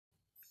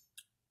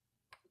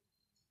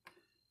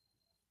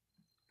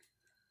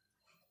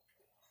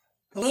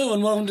Hello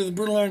and welcome to the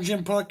Brutal Iron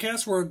Gym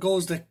podcast, where our goal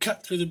is to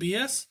cut through the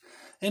BS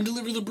and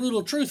deliver the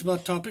brutal truth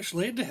about topics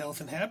related to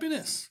health and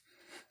happiness.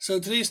 So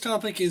today's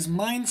topic is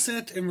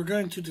mindset, and we're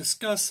going to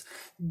discuss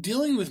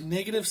dealing with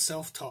negative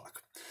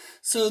self-talk.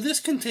 So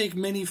this can take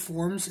many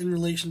forms in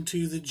relation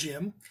to the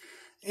gym,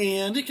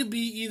 and it could be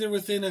either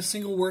within a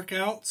single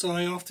workout. So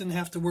I often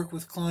have to work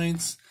with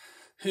clients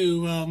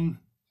who,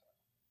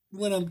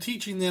 when I'm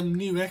teaching them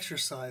new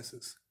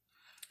exercises,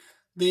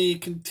 they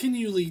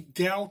continually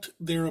doubt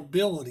their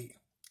ability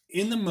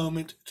in the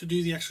moment to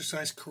do the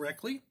exercise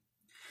correctly,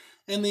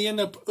 and they end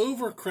up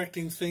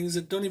overcorrecting things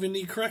that don't even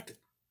need corrected.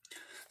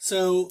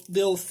 So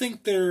they'll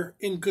think they're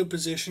in good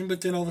position,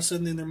 but then all of a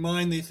sudden in their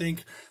mind they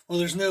think, well,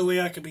 there's no way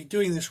I could be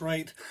doing this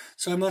right,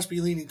 so I must be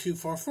leaning too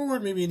far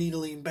forward, maybe I need to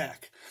lean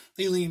back.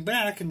 They lean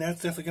back, and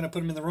that's definitely going to put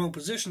them in the wrong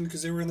position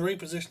because they were in the right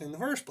position in the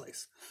first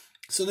place.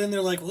 So then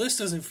they're like, well, this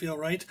doesn't feel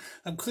right.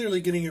 I'm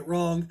clearly getting it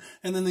wrong.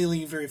 And then they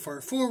lean very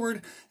far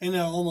forward, and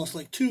now almost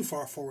like too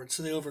far forward.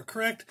 So they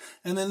overcorrect,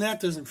 and then that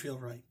doesn't feel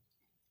right.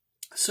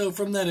 So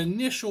from that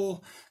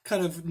initial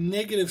kind of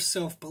negative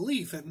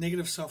self-belief, that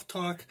negative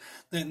self-talk,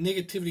 that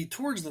negativity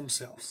towards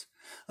themselves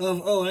of,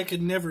 oh, I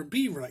could never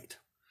be right,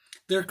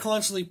 they're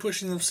constantly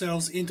pushing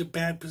themselves into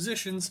bad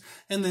positions,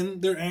 and then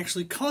they're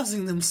actually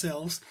causing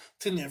themselves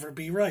to never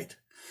be right.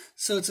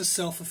 So it's a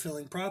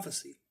self-fulfilling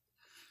prophecy.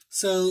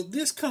 So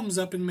this comes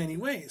up in many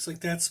ways. Like,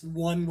 that's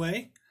one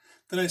way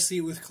that I see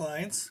it with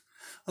clients.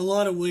 A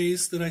lot of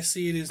ways that I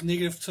see it is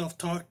negative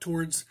self-talk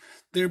towards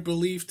their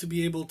belief to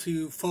be able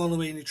to follow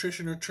a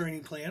nutrition or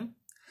training plan.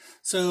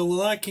 So,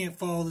 well, I can't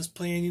follow this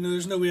plan.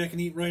 There's no way I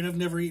can eat right. I've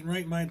never eaten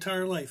right in my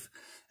entire life.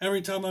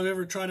 Every time I've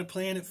ever tried a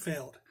plan, it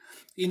failed.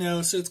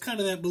 So it's kind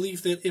of that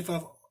belief that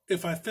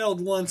if I failed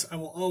once, I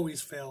will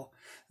always fail.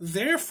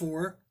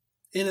 Therefore,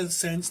 in a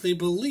sense, they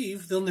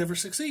believe they'll never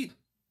succeed.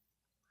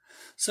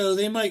 So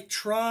they might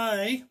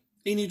try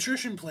a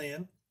nutrition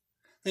plan,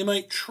 they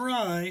might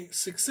try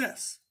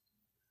success.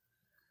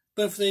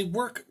 But if they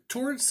work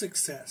towards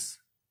success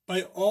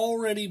by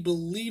already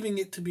believing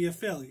it to be a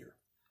failure,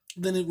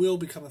 then it will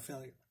become a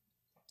failure.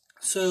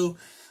 So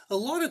a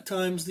lot of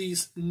times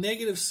these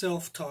negative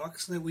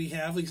self-talks that we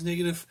have, these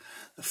negative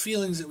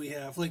feelings that we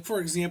have, like, for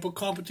example,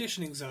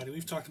 competition anxiety.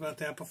 We've talked about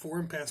that before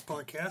in past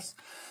podcasts,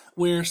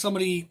 where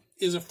somebody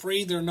is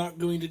afraid they're not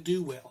going to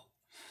do well.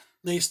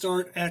 They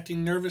start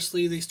acting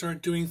nervously, they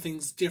start doing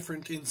things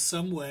different in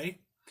some way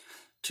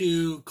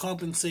to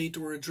compensate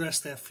or address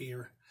that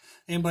fear.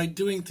 And by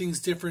doing things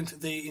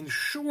different, they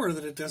ensure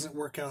that it doesn't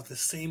work out the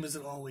same as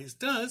it always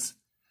does,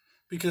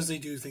 because they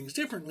do things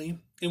differently.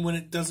 And when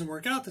it doesn't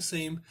work out the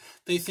same,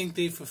 they think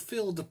they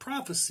fulfilled the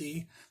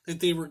prophecy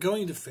that they were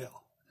going to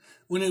fail,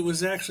 when it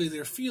was actually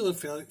their fear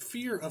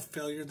of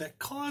failure that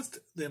caused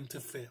them to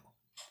fail.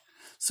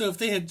 So if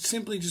they had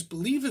simply just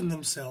believed in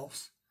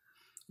themselves,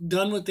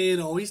 done what they had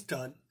always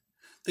done,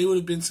 they would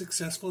have been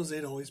successful as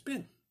they'd always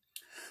been.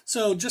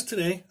 So just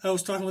today, I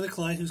was talking with a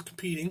client who's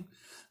competing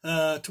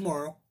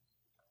tomorrow,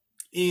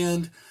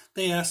 and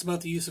they asked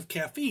about the use of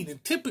caffeine.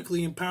 And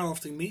typically in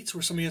powerlifting meets,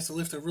 where somebody has to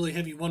lift a really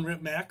heavy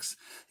 1-rep max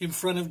in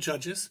front of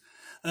judges,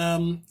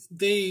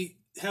 they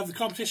have the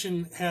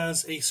competition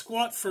has a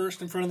squat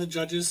first in front of the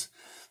judges,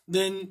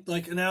 then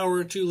like an hour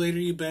or two later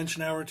you bench,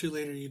 an hour or two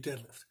later you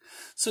deadlift.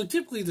 So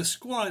typically the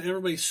squat,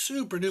 everybody's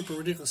super duper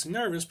ridiculously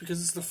nervous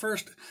because it's the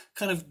first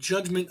kind of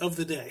judgment of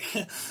the day.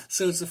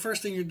 So it's the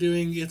first thing you're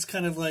doing. It's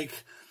kind of like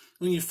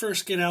when you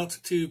first get out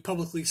to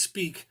publicly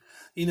speak,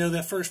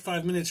 that first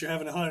 5 minutes you're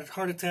having a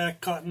heart attack,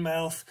 cotton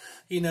mouth,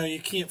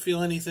 you can't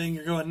feel anything,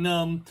 you're going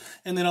numb,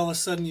 and then all of a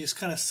sudden you just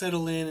kind of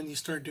settle in and you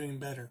start doing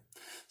better.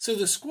 So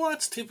the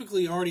squats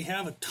typically already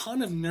have a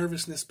ton of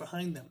nervousness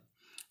behind them.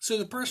 So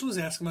the person was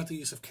asking about the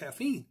use of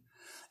caffeine.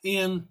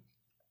 And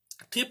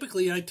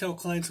typically I tell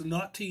clients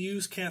not to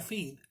use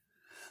caffeine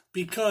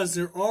because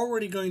they're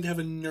already going to have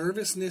a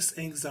nervousness,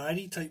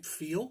 anxiety type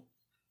feel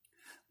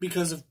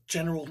because of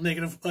general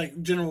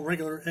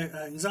regular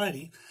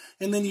anxiety.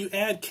 And then you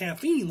add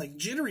caffeine, like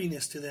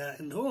jitteriness to that,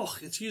 and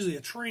it's usually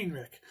a train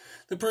wreck.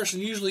 The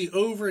person usually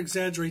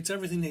over-exaggerates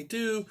everything they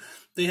do.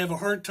 They have a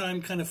hard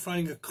time kind of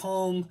finding a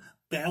calm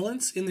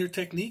balance in their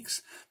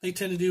techniques. They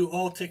tend to do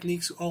all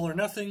techniques all or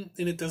nothing,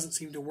 and it doesn't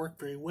seem to work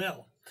very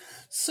well.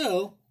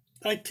 So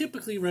I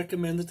typically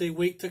recommend that they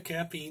wait to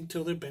caffeine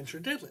till their bench or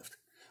deadlift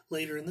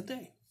later in the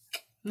day.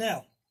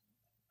 Now,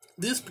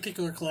 this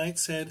particular client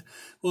said,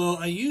 well,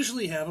 I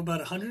usually have about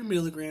 100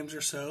 milligrams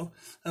or so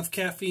of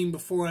caffeine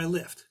before I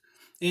lift,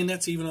 and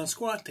that's even on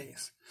squat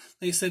days.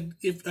 They said,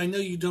 if I know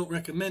you don't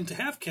recommend to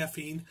have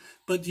caffeine,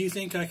 but do you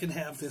think I can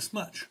have this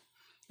much?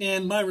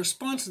 And my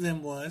response to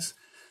them was,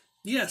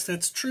 yes,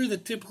 that's true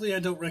that typically I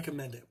don't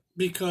recommend it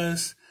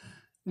because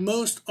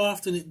most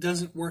often it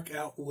doesn't work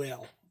out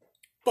well.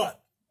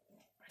 But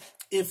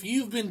if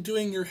you've been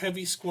doing your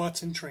heavy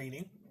squats and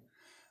training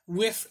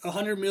with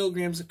 100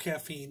 milligrams of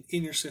caffeine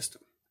in your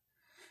system,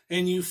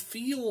 and you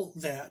feel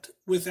that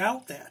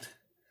without that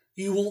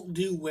you won't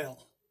do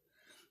well,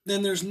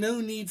 then there's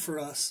no need for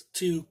us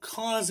to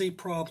cause a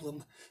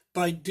problem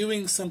by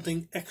doing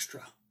something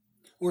extra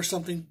or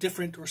something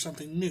different or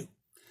something new.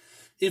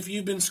 If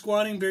you've been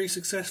squatting very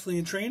successfully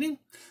in training,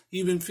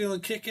 you've been feeling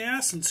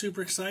kick-ass and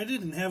super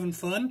excited and having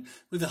fun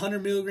with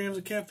 100 milligrams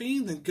of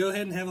caffeine, then go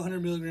ahead and have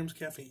 100 milligrams of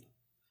caffeine.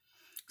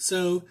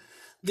 So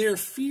their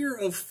fear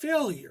of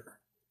failure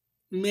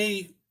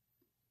may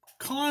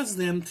cause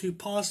them to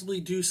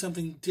possibly do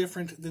something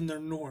different than their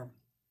norm.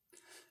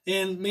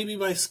 And maybe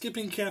by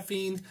skipping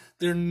caffeine,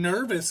 they're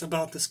nervous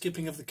about the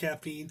skipping of the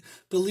caffeine,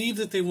 believe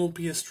that they won't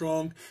be as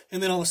strong,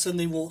 and then all of a sudden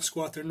they won't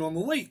squat their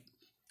normal weight.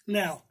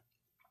 Now,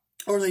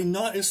 are they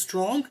not as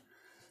strong,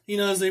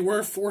 as they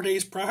were 4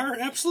 days prior?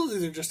 Absolutely,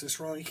 they're just as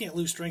strong. You can't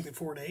lose strength in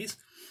 4 days.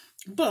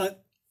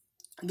 But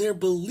their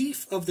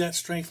belief of that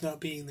strength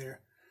not being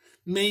there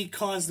may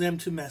cause them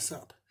to mess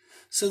up.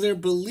 So their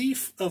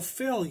belief of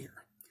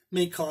failure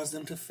may cause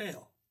them to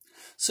fail.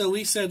 So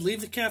we said,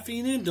 leave the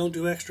caffeine in. Don't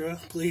do extra,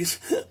 please.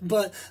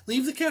 But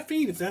leave the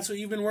caffeine. If that's what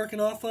you've been working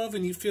off of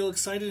and you feel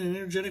excited and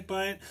energetic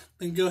by it,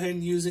 then go ahead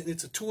and use it.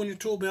 It's a tool in your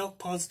tool belt.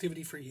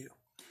 Positivity for you.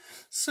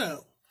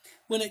 So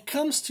when it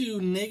comes to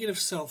negative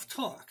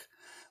self-talk,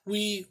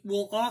 we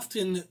will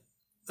often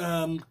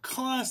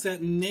cause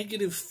that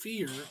negative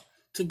fear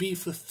to be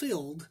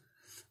fulfilled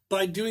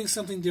by doing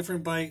something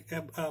different, by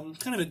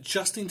kind of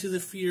adjusting to the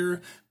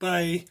fear,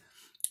 by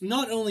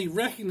not only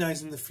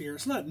recognizing the fear.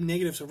 It's not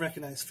negative to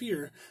recognize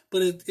fear,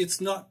 but it's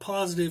not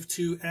positive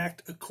to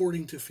act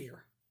according to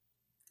fear.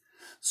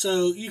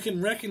 So you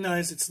can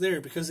recognize it's there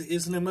because it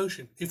is an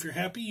emotion. If you're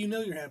happy, you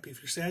know you're happy. If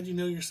you're sad, you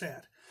know you're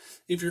sad.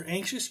 If you're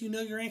anxious, you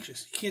know you're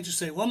anxious. You can't just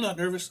say, well, I'm not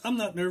nervous, I'm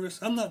not nervous,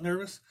 I'm not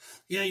nervous.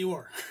 Yeah, you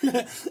are.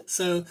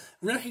 So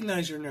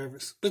recognize you're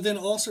nervous, but then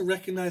also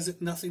recognize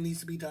that nothing needs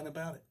to be done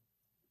about it.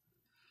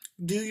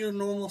 Do your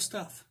normal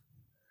stuff.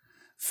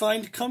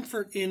 Find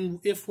comfort in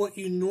if what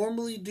you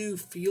normally do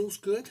feels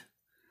good,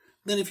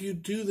 then if you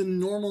do the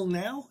normal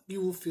now,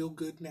 you will feel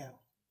good now.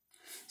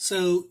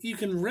 So you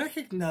can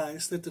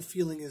recognize that the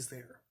feeling is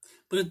there,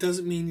 but it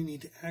doesn't mean you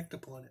need to act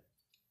upon it.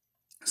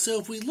 So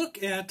if we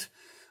look at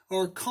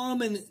our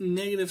common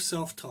negative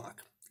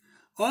self-talk,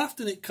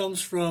 often it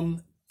comes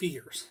from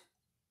fears.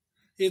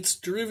 It's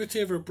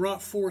derivative or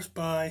brought forth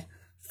by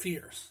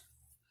fears.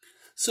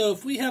 So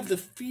if we have the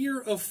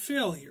fear of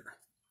failure,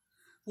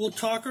 we'll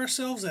talk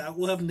ourselves out.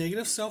 We'll have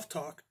negative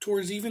self-talk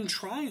towards even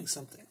trying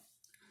something.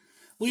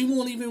 We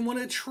won't even want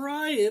to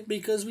try it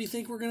because we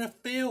think we're going to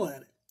fail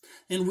at it.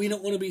 And we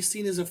don't want to be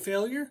seen as a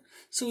failure,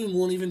 so we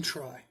won't even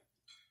try.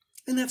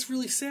 And that's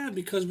really sad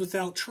because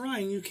without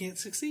trying, you can't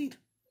succeed.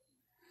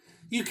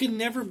 You can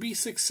never be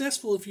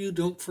successful if you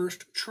don't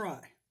first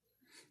try.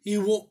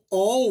 You will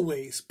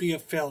always be a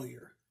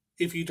failure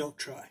if you don't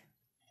try.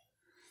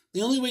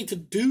 The only way to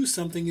do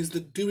something is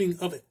the doing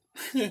of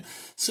it.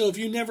 So if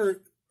you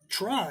never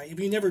try, if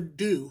you never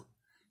do,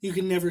 you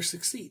can never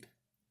succeed.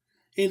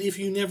 And if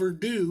you never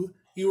do,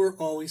 you are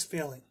always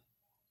failing.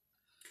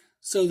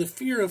 So the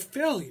fear of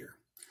failure,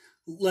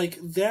 like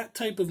that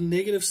type of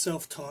negative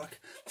self-talk,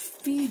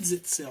 feeds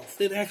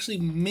itself. It actually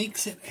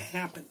makes it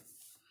happen.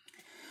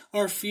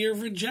 Our fear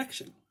of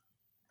rejection.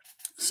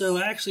 So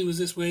actually it was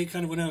this way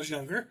kind of when I was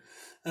younger,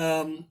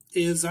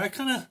 is I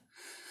kind of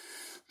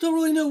don't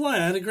really know why.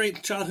 I had a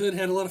great childhood,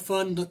 had a lot of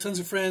fun, tons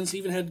of friends,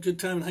 even had a good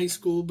time in high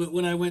school. But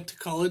when I went to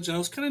college, I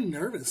was kind of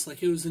nervous.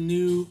 Like it was a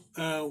new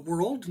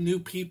world, new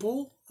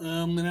people,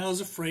 and I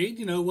was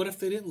afraid, what if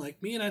they didn't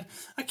like me? And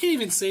I can't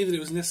even say that it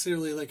was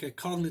necessarily like a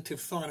cognitive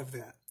thought of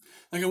that.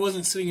 Like I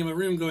wasn't sitting in my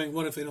room going,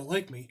 what if they don't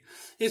like me?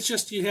 It's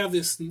just you have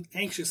this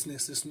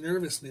anxiousness, this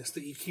nervousness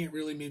that you can't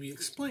really maybe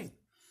explain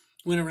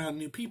when around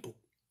new people.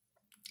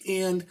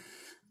 And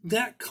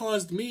that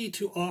caused me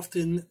to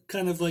often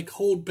kind of like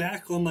hold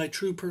back on my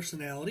true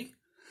personality.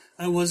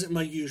 I wasn't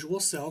my usual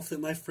self that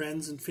my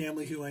friends and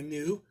family who I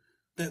knew,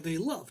 that they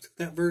loved,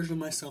 that version of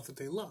myself that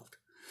they loved.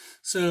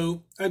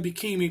 So I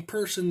became a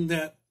person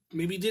that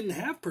maybe didn't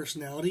have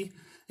personality,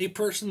 a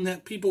person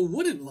that people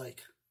wouldn't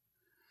like.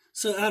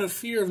 So out of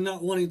fear of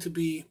not wanting to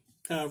be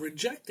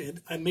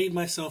rejected, I made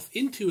myself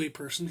into a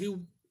person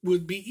who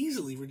would be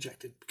easily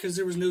rejected because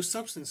there was no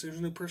substance, there was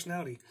no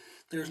personality,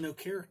 there was no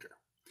character.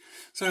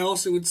 So I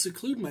also would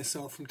seclude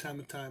myself from time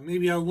to time.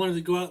 Maybe I wanted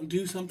to go out and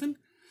do something,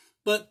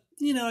 but,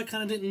 I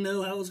kind of didn't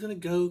know how it was going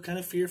to go, kind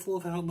of fearful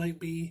of how it might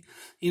be,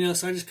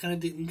 so I just kind of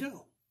didn't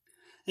go.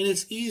 And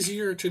it's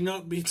easy to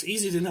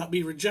not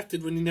be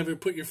rejected when you never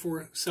put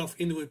yourself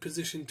into a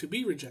position to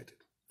be rejected.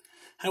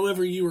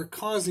 However, you are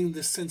causing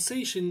the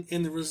sensation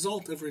and the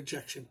result of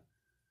rejection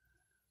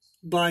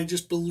by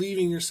just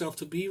believing yourself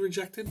to be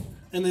rejected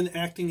and then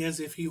acting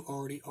as if you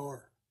already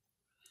are.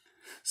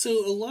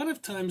 So a lot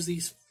of times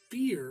these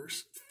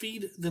fears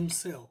feed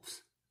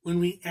themselves when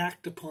we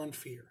act upon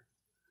fear.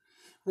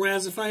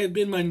 Whereas if I had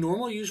been my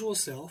normal, usual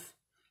self,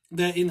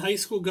 that in high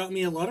school got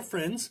me a lot of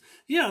friends,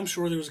 yeah, I'm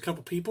sure there was a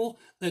couple people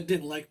that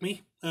didn't like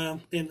me. Yeah,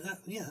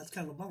 that's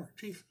kind of a bummer.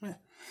 Jeez. Yeah.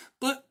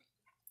 But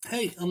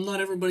hey, I'm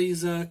not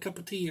everybody's cup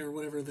of tea or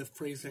whatever the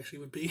phrase actually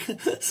would be.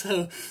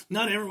 So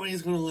not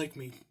everybody's going to like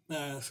me.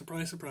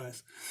 Surprise,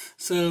 surprise.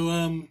 So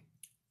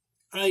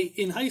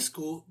in high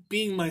school,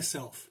 being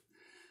myself,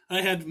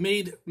 I had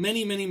made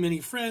many, many, many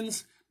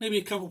friends, maybe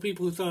a couple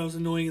people who thought I was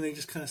annoying and they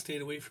just kind of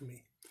stayed away from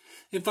me.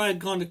 if I had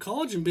gone to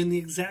college and been the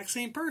exact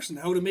same person.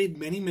 I would have made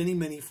many, many,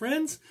 many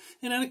friends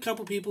and had a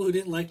couple people who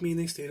didn't like me and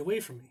they stayed away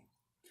from me.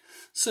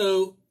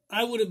 So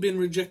I would have been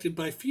rejected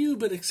by few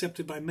but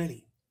accepted by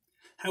many.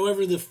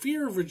 However, the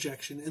fear of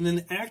rejection and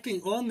then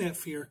acting on that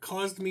fear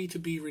caused me to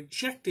be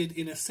rejected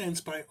in a sense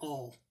by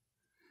all,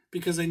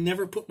 because I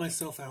never put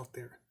myself out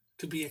there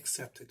to be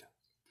accepted.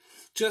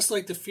 Just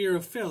like the fear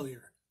of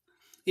failure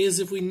is,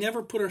 if we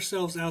never put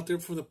ourselves out there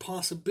for the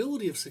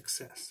possibility of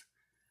success,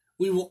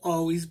 we will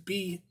always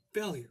be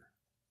failure.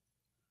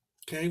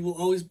 Okay, we'll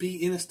always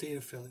be in a state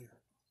of failure.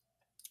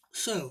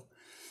 So,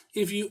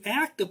 if you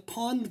act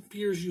upon the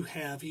fears you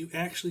have, you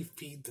actually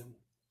feed them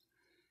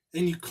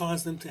and you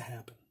cause them to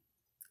happen.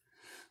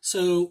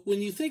 So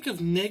when you think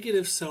of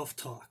negative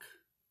self-talk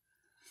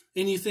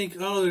and you think,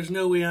 oh, there's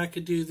no way I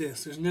could do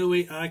this, there's no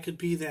way I could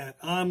be that,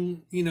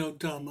 I'm,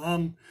 dumb,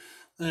 I'm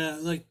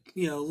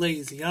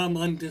lazy, I'm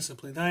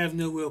undisciplined, I have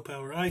no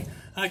willpower,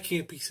 I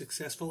can't be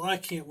successful, I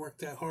can't work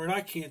that hard, I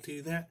can't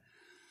do that.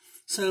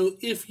 So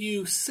if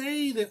you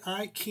say that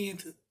I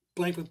can't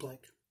blank with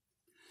blank,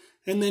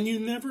 and then you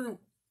never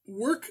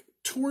work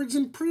towards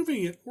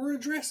improving it or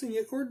addressing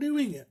it or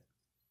doing it,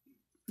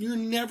 you're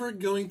never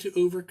going to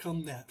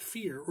overcome that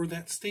fear or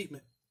that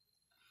statement.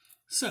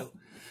 So,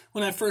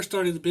 when I first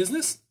started the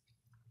business,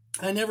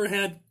 I never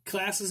had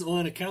classes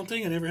on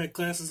accounting. I never had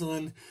classes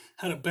on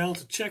how to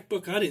balance a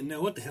checkbook. I didn't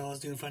know what the hell I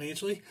was doing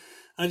financially.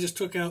 I just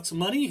took out some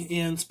money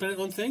and spent it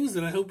on things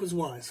that I hope was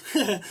wise.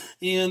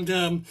 And,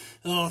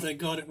 thank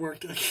God it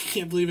worked. I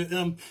can't believe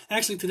it.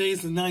 Actually, today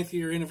is the 9th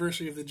year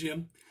anniversary of the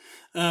gym.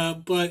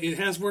 But it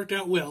has worked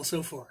out well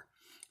so far.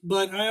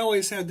 But I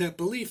always had that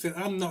belief that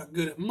I'm not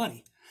good at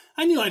money.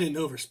 I knew I didn't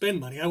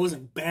overspend money. I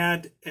wasn't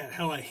bad at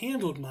how I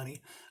handled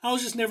money. I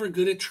was just never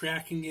good at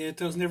tracking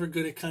it. I was never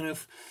good at kind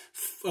of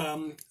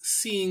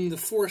seeing the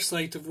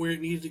foresight of where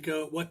it needed to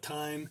go at what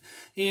time.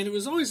 And it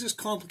was always just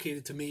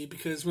complicated to me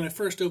because when I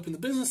first opened the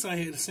business, I,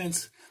 in a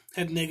sense,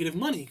 had negative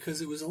money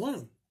because it was a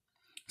loan.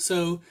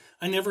 So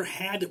I never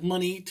had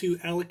money to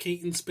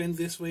allocate and spend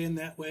this way and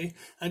that way.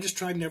 I just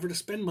tried never to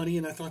spend money,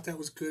 and I thought that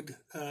was good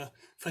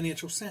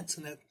financial sense,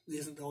 and that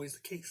isn't always the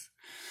case.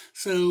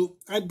 So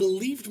I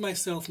believed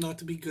myself not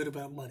to be good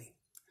about money.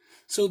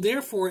 So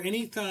therefore,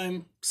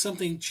 anytime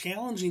something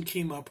challenging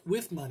came up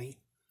with money,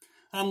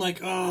 I'm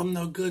like, oh, I'm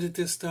no good at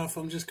this stuff.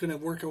 I'm just going to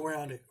work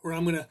around it, or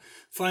I'm going to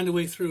find a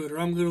way through it, or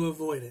I'm going to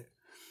avoid it.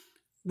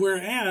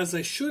 Whereas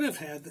I should have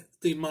had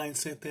the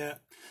mindset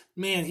that,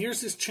 man,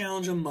 here's this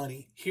challenge on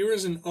money. Here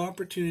is an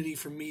opportunity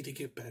for me to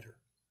get better.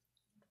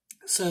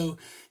 So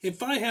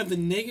if I have the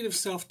negative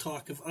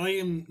self-talk of I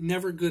am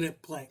never good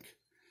at blank,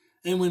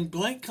 and when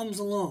blank comes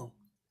along,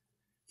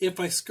 if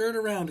I skirt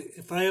around it,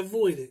 if I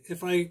avoid it,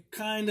 if I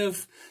kind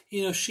of,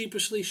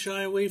 sheepishly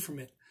shy away from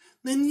it,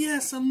 then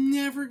yes, I'm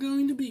never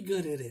going to be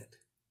good at it.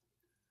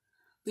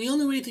 The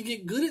only way to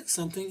get good at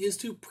something is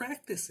to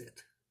practice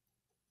it.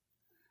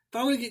 If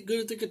I want to get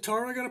good at the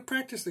guitar, I got to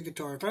practice the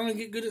guitar. If I want to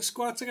get good at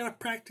squats, I got to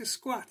practice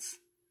squats.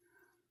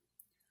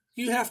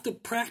 You have to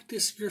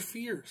practice your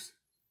fears.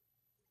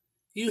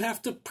 You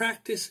have to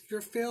practice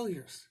your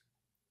failures.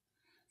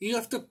 You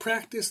have to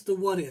practice the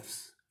what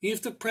ifs. You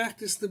have to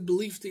practice the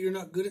belief that you're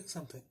not good at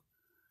something.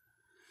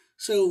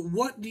 So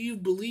what do you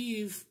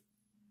believe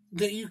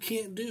that you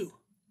can't do?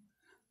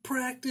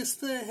 Practice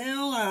the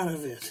hell out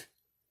of it.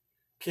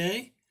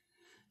 Okay?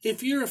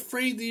 If you're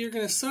afraid that you're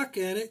going to suck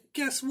at it,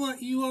 guess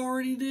what? You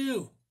already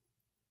do.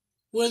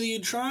 Whether you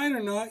try it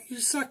or not, you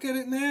suck at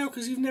it now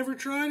because you've never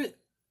tried it.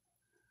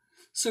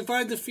 So if I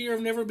had the fear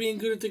of never being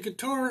good at the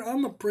guitar,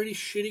 I'm a pretty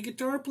shitty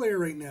guitar player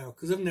right now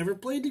because I've never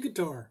played the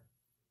guitar.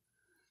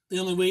 The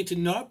only way to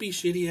not be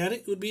shitty at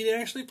it would be to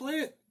actually play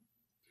it.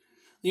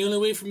 The only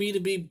way for me to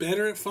be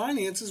better at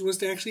finances was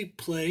to actually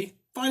play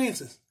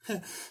finances.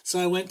 So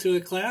I went to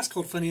a class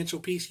called Financial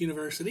Peace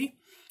University,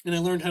 and I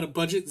learned how to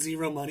budget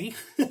zero money,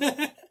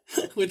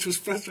 which was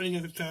frustrating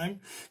at the time.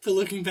 But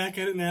looking back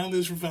at it now,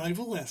 those were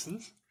valuable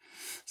lessons.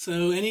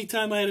 So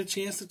anytime I had a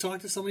chance to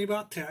talk to somebody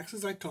about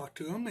taxes, I talked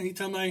to them.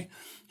 Anytime I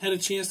had a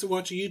chance to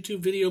watch a YouTube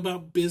video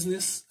about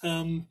business,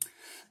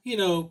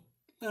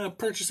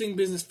 purchasing,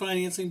 business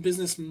financing,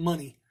 business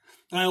money,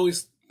 I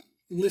always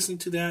listened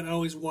to that. I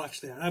always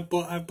watched that. I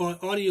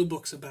bought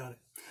audiobooks about it.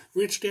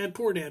 Rich Dad,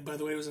 Poor Dad, by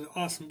the way, was an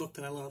awesome book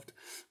that I loved.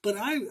 But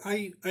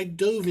I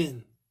dove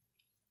in.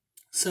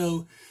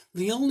 So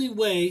the only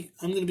way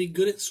I'm going to be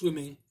good at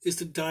swimming is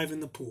to dive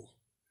in the pool.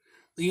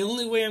 The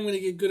only way I'm going to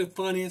get good at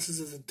finances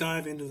is to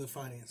dive into the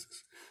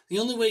finances. The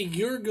only way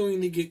you're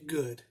going to get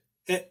good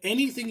at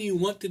anything you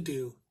want to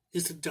do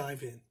is to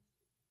dive in.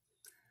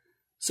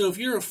 So if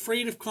you're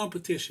afraid of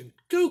competition,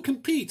 go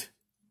compete.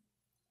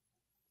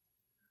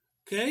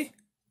 Okay?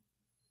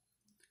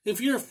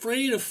 If you're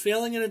afraid of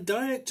failing at a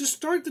diet, just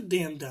start the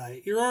damn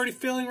diet. You're already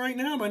failing right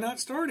now by not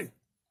starting.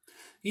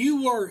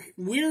 You are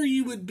where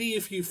you would be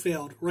if you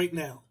failed right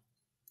now.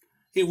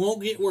 It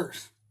won't get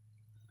worse.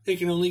 It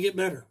can only get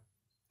better.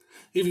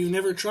 If you've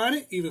never tried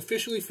it, you've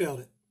officially failed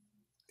it.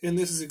 And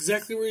this is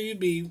exactly where you'd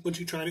be once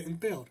you tried it and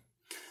failed.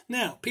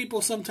 Now,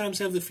 people sometimes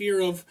have the fear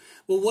of,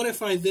 well, what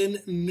if I then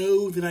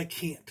know that I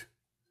can't?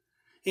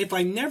 If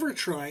I never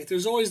try it,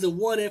 there's always the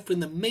what if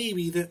and the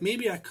maybe, that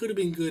maybe I could have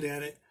been good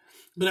at it,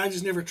 but I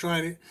just never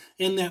tried it.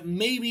 And that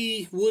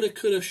maybe, woulda,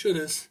 coulda,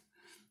 shouldas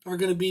are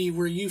going to be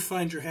where you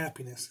find your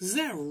happiness. Is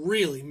that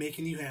really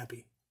making you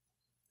happy?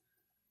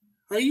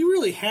 Are you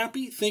really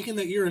happy thinking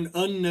that you're an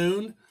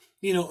unknown,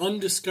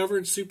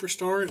 undiscovered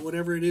superstar at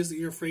whatever it is that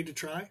you're afraid to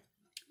try?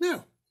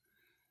 No,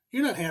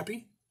 you're not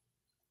happy.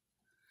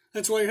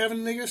 That's why you're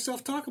having negative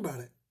self-talk about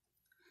it.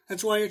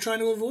 That's why you're trying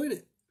to avoid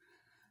it.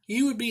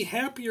 You would be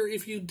happier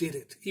if you did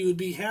it. You would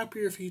be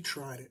happier if you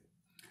tried it.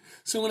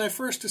 So when I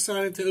first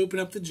decided to open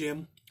up the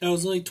gym, I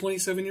was only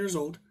 27 years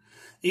old,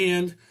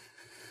 and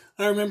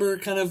I remember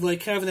kind of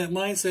like having that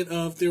mindset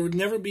of there would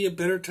never be a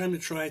better time to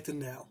try it than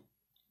now.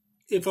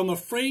 If I'm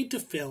afraid to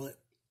fail it,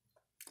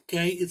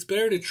 okay, it's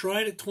better to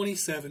try it at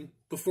 27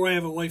 before I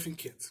have a wife and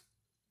kids,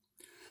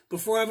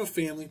 before I have a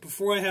family,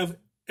 before I have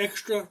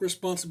extra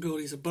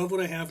responsibilities above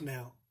what I have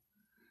now,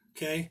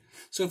 okay?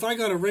 So if I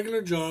got a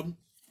regular job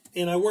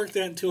and I worked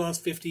that until I was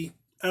 50,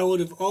 I would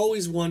have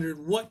always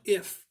wondered, what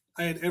if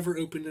I had ever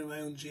opened my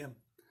own gym?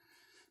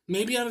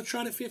 Maybe I'd have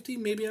tried at 50,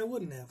 maybe I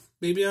wouldn't have.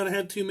 Maybe I'd have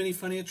had too many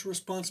financial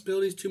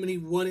responsibilities, too many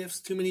what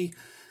ifs, too many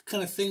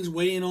kind of things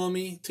weighing on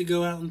me to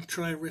go out and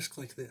try a risk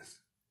like this.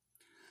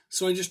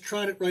 So I just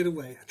tried it right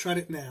away. I tried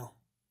it now.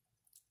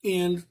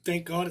 And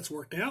thank God it's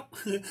worked out.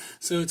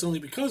 So it's only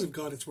because of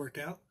God it's worked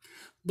out.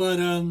 But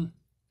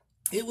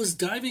it was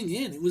diving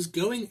in. It was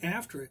going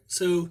after it.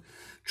 So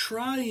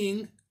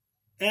trying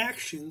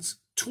actions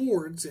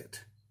towards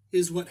it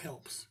is what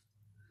helps.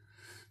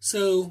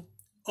 So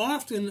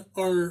often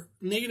our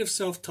negative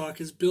self-talk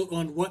is built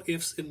on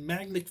what-ifs and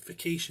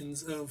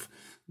magnifications of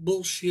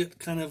bullshit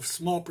kind of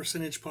small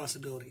percentage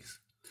possibilities.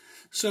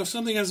 So if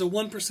something has a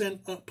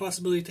 1%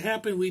 possibility to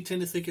happen, we tend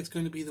to think it's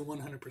going to be the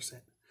 100%.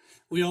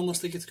 We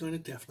almost think it's going to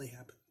definitely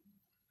happen.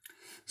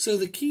 So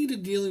the key to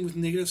dealing with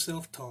negative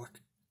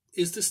self-talk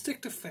is to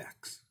stick to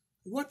facts.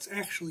 What's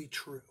actually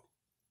true?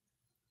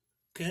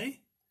 Okay?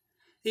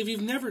 If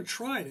you've never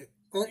tried it,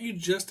 aren't you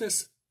just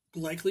as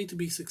likely to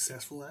be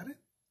successful at it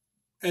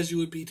as you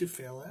would be to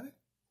fail at it?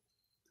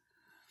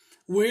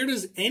 Where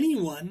does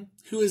anyone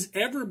who has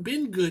ever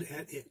been good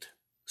at it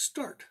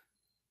start?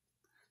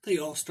 They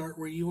all start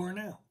where you are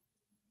now.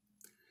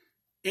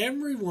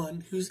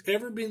 Everyone who's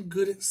ever been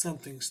good at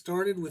something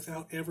started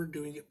without ever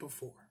doing it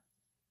before.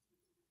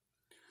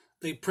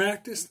 They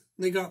practiced,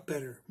 they got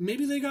better.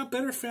 Maybe they got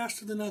better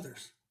faster than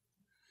others.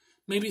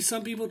 Maybe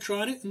some people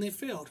tried it and they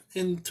failed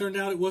and turned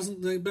out it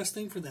wasn't the best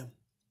thing for them.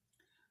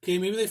 Okay,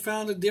 maybe they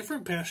found a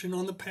different passion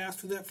on the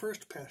path to that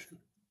first passion.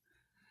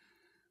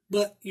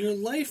 But your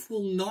life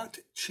will not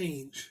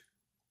change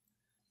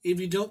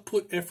if you don't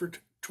put effort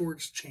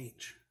towards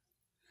change.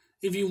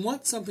 If you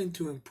want something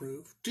to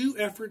improve, do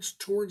efforts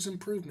towards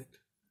improvement.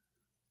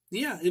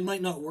 Yeah, it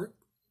might not work,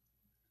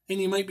 and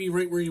you might be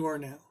right where you are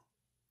now.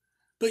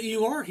 But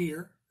you are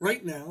here,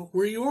 right now,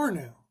 where you are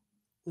now.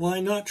 Why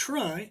not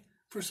try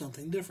for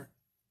something different?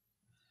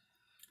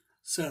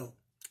 So,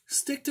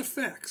 stick to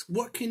facts.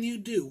 What can you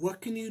do? What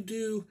can you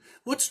do?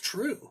 What's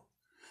true?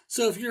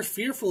 So if you're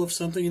fearful of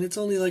something and it's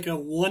only like a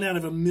 1 out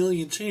of a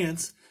million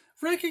chance,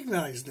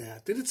 recognize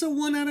that it's a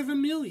 1 out of a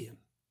million.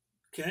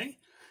 Okay?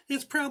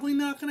 It's probably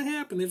not going to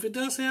happen. If it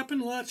does happen,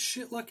 well, that's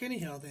shit luck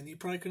anyhow then. You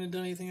probably couldn't have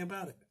done anything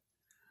about it.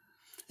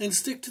 And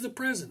stick to the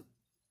present.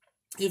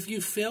 If you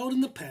failed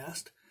in the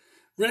past,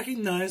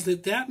 recognize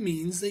that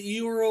means that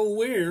you are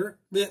aware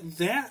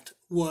that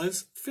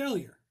was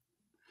failure.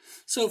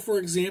 So, for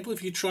example,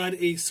 if you tried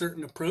a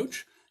certain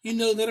approach, you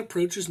know that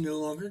approach is no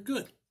longer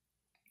good.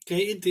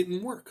 Okay, it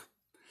didn't work.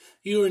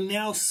 You are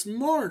now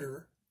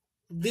smarter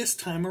this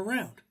time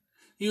around.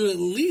 You at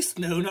least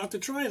know not to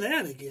try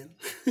that again.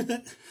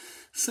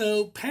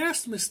 So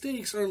past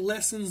mistakes are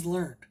lessons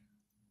learned.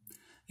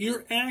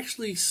 You're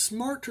actually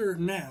smarter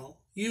now.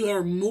 You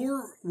are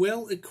more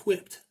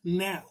well-equipped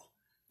now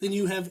than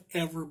you have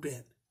ever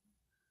been.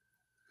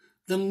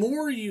 The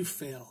more you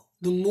fail,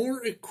 the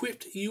more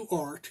equipped you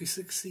are to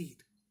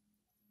succeed.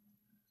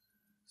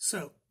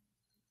 So,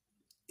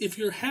 if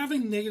you're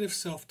having negative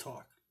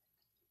self-talk,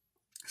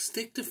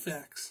 stick to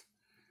facts,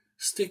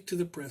 stick to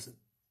the present.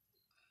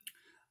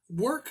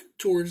 Work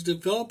towards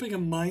developing a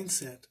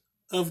mindset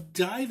of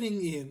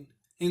diving in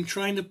and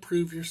trying to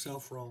prove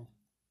yourself wrong.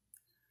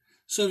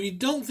 So if you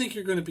don't think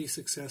you're going to be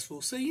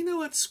successful, say, you know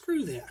what,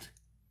 screw that.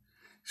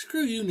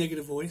 Screw you,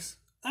 negative voice.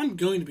 I'm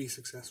going to be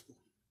successful.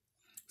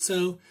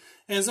 So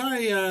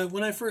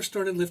when I first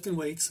started lifting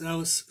weights, I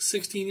was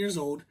 16 years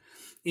old,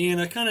 and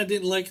I kind of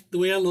didn't like the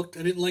way I looked.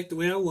 I didn't like the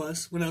way I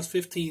was. When I was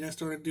 15, I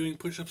started doing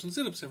push-ups and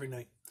sit-ups every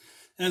night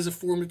as a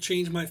form to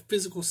change my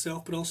physical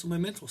self, but also my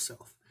mental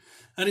self.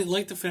 I didn't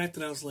like the fact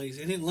that I was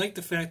lazy. I didn't like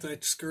the fact that I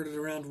skirted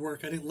around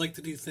work. I didn't like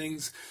to do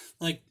things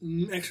like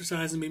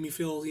exercise and made me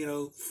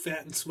feel,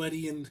 fat and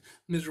sweaty and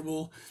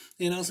miserable.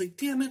 And I was like,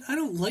 damn it, I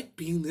don't like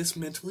being this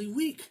mentally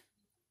weak.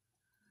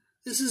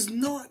 This is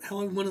not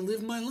how I want to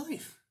live my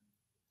life.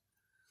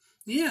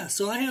 Yeah,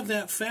 so I have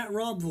that fat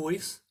Rob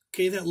voice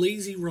Okay, that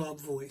lazy Rob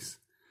voice.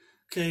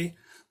 Okay,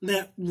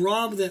 that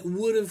Rob that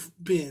would have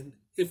been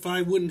if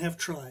I wouldn't have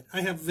tried.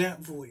 I have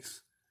that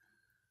voice.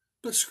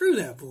 But screw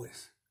that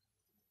voice.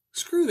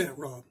 Screw that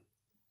Rob.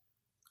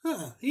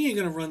 He ain't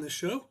going to run the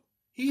show.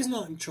 He's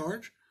not in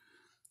charge.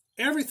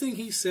 Everything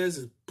he says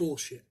is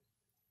bullshit.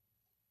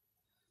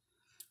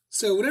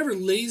 So whatever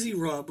lazy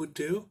Rob would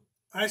do,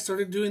 I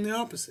started doing the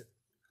opposite.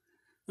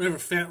 Whatever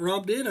fat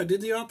Rob did, I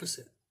did the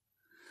opposite.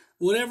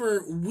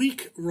 Whatever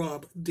weak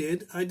Rob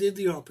did, I did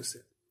the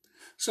opposite.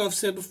 So I've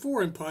said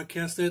before in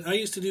podcasts that I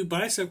used to do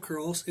bicep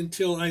curls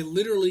until I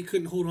literally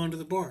couldn't hold on to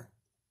the bar.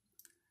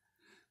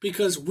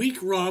 Because weak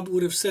Rob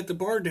would have set the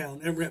bar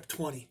down at rep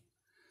 20.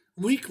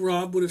 Weak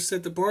Rob would have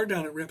set the bar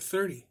down at rep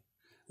 30.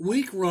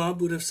 Weak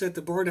Rob would have set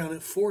the bar down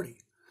at 40.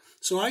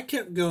 So I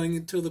kept going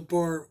until the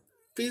bar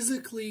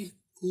physically,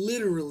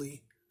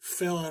 literally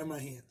fell out of my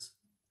hands.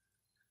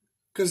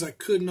 Because I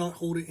could not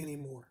hold it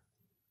anymore.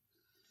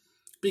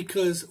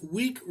 Because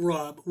weak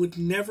Rob would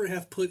never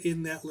have put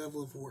in that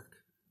level of work.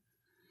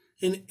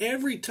 And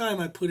every time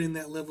I put in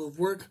that level of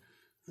work,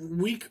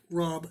 weak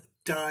Rob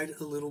died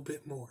a little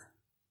bit more.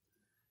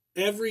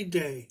 Every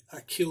day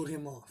I killed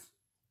him off.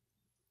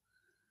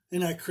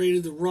 And I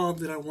created the Rob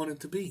that I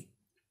wanted to be.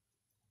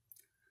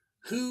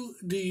 Who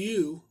do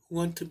you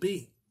want to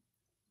be?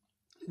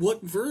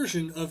 What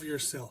version of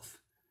yourself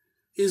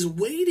is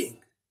waiting?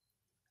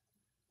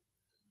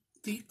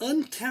 The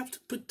untapped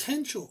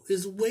potential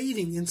is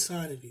waiting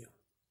inside of you.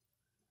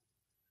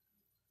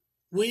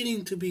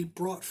 Waiting to be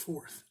brought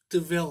forth,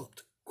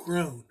 developed,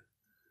 grown.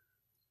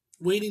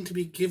 Waiting to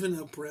be given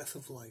a breath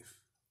of life.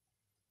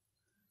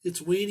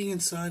 It's waiting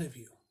inside of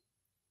you.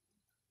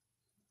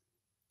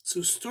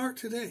 So start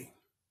today.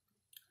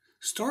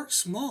 Start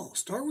small.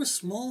 Start with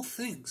small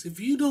things. If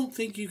you don't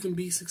think you can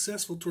be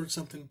successful towards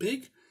something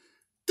big,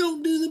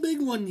 don't do the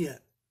big one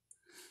yet.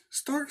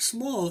 Start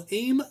small.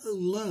 Aim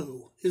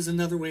low is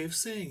another way of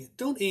saying it.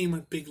 Don't aim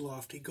at big,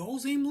 lofty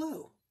goals. Aim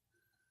low.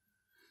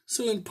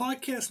 So in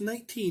podcast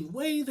 19,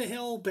 way the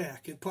hell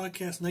back in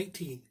podcast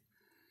 19,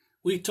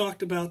 we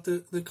talked about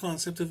the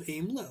concept of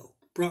aim low,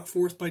 brought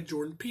forth by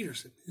Jordan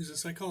Peterson, who's a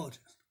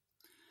psychologist.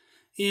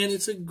 And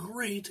it's a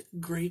great,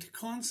 great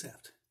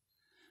concept.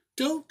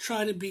 Don't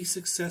try to be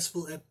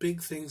successful at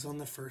big things on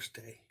the first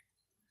day.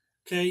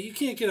 Okay? You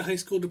can't get a high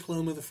school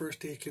diploma the first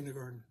day of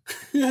kindergarten.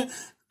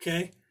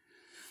 Okay?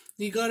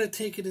 You got to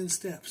take it in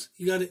steps.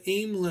 You got to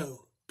aim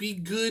low. Be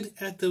good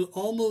at the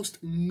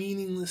almost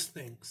meaningless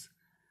things.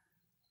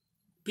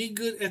 Be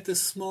good at the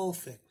small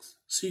things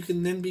so you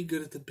can then be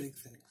good at the big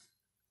things.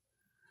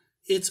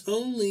 It's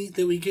only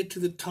that we get to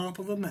the top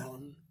of a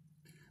mountain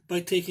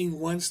by taking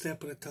one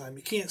step at a time.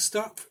 You can't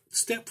step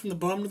from the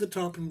bottom to the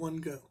top in one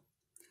go.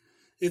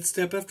 It's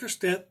step after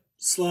step,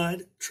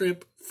 slide,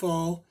 trip,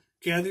 fall,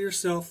 gather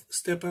yourself,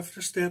 step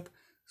after step,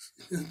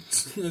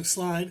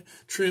 slide,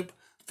 trip,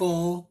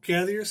 fall,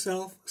 gather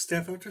yourself,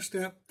 step after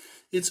step.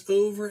 It's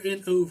over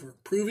and over,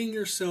 proving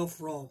yourself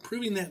wrong,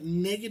 proving that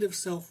negative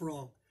self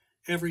wrong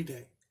every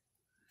day.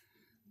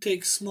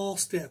 Take small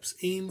steps,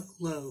 aim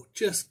low,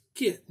 just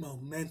get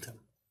momentum.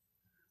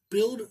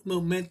 Build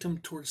momentum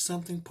towards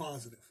something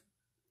positive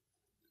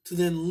to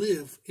then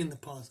live in the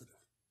positive.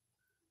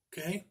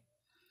 Okay?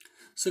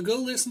 So go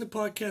listen to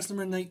podcast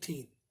number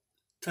 19,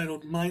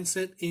 titled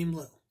Mindset Aim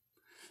Low.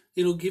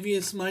 It'll give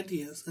you some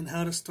ideas on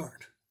how to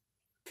start.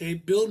 Okay?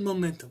 Build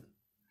momentum.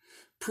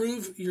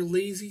 Prove your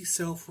lazy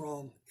self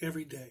wrong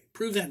every day.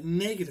 Prove that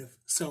negative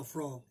self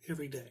wrong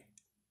every day.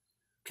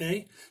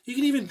 Okay? You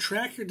can even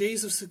track your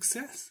days of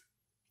success.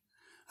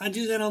 I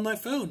do that on my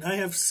phone. I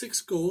have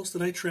 6 goals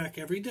that I track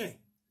every day.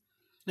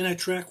 And I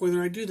track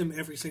whether I do them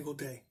every single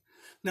day.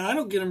 Now, I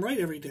don't get them right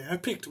every day. I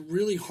picked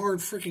really hard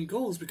freaking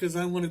goals because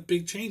I wanted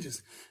big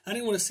changes. I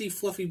didn't want to see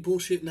fluffy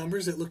bullshit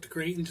numbers that looked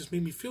great and just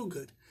made me feel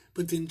good,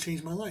 but didn't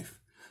change my life.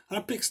 I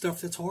pick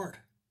stuff that's hard.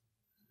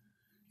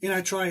 And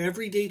I try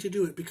every day to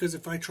do it, because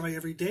if I try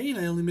every day and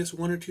I only miss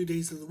 1 or 2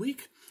 days of the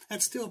week,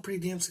 that's still a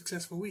pretty damn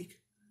successful week.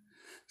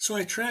 So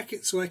I track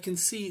it so I can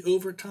see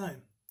over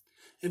time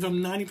if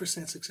I'm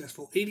 90%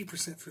 successful,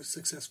 80%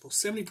 successful,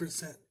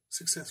 70%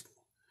 successful.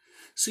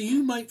 So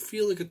you might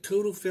feel like a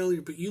total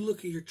failure, but you look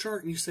at your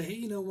chart and you say, hey,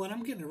 you know what?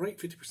 I'm getting it right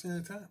 50%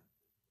 of the time.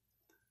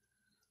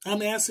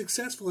 I'm as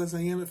successful as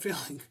I am at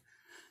failing.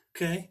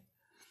 Okay?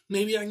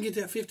 Maybe I can get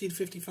that 50 to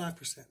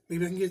 55%.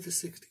 Maybe I can get to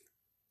 60.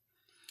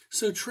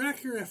 So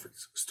track your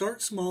efforts.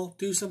 Start small.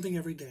 Do something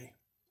every day.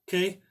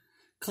 Okay?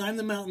 Climb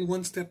the mountain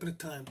one step at a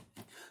time.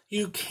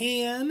 You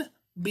can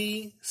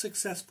be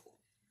successful.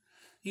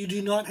 You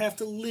do not have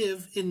to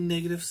live in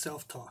negative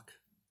self-talk.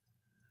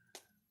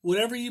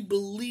 Whatever you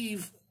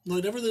believe,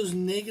 whatever those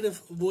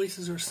negative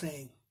voices are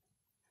saying,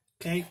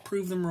 okay,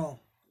 prove them wrong.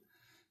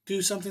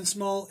 Do something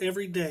small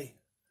every day.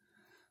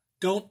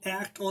 Don't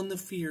act on the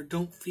fear.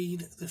 Don't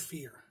feed the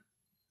fear.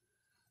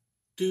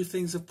 Do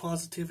things of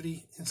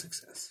positivity and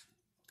success.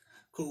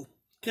 Cool.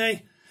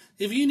 Okay,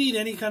 if you need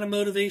any kind of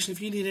motivation, if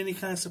you need any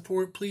kind of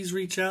support, please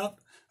reach out.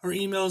 Our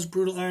email is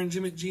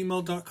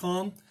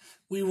brutalirongym@gmail.com.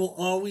 We will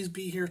always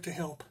be here to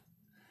help.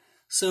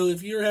 So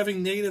if you're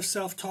having negative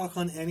self-talk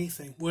on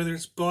anything, whether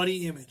it's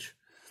body image,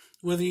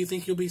 whether you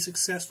think you'll be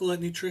successful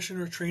at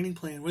nutrition or training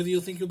plan, whether you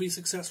think you'll be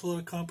successful at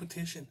a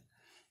competition,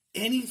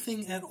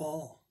 anything at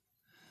all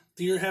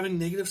that you're having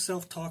negative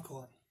self-talk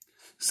on,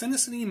 send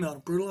us an email to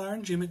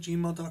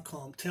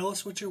brutalironjim@gmail.com. Tell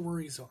us what your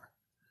worries are,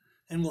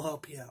 and we'll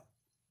help you out.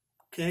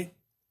 Okay?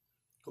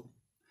 Cool.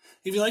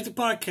 If you like the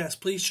podcast,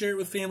 please share it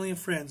with family and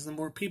friends. The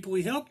more people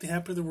we help, the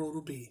happier the world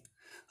will be.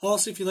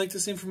 Also, if you like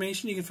this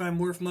information, you can find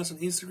more from us on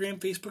Instagram,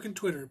 Facebook, and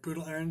Twitter at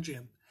Brutal Iron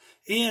Gym.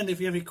 And if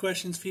you have any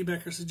questions,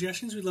 feedback, or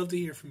suggestions, we'd love to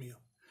hear from you.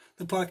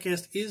 The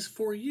podcast is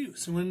for you,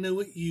 so we want to know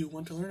what you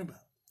want to learn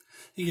about.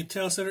 You can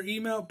tell us at our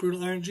email,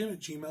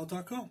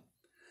 brutalironjim@gmail.com.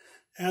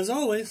 As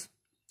always,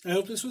 I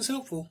hope this was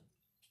helpful,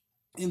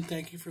 and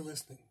thank you for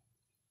listening.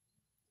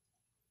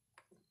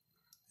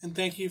 And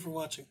thank you for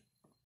watching.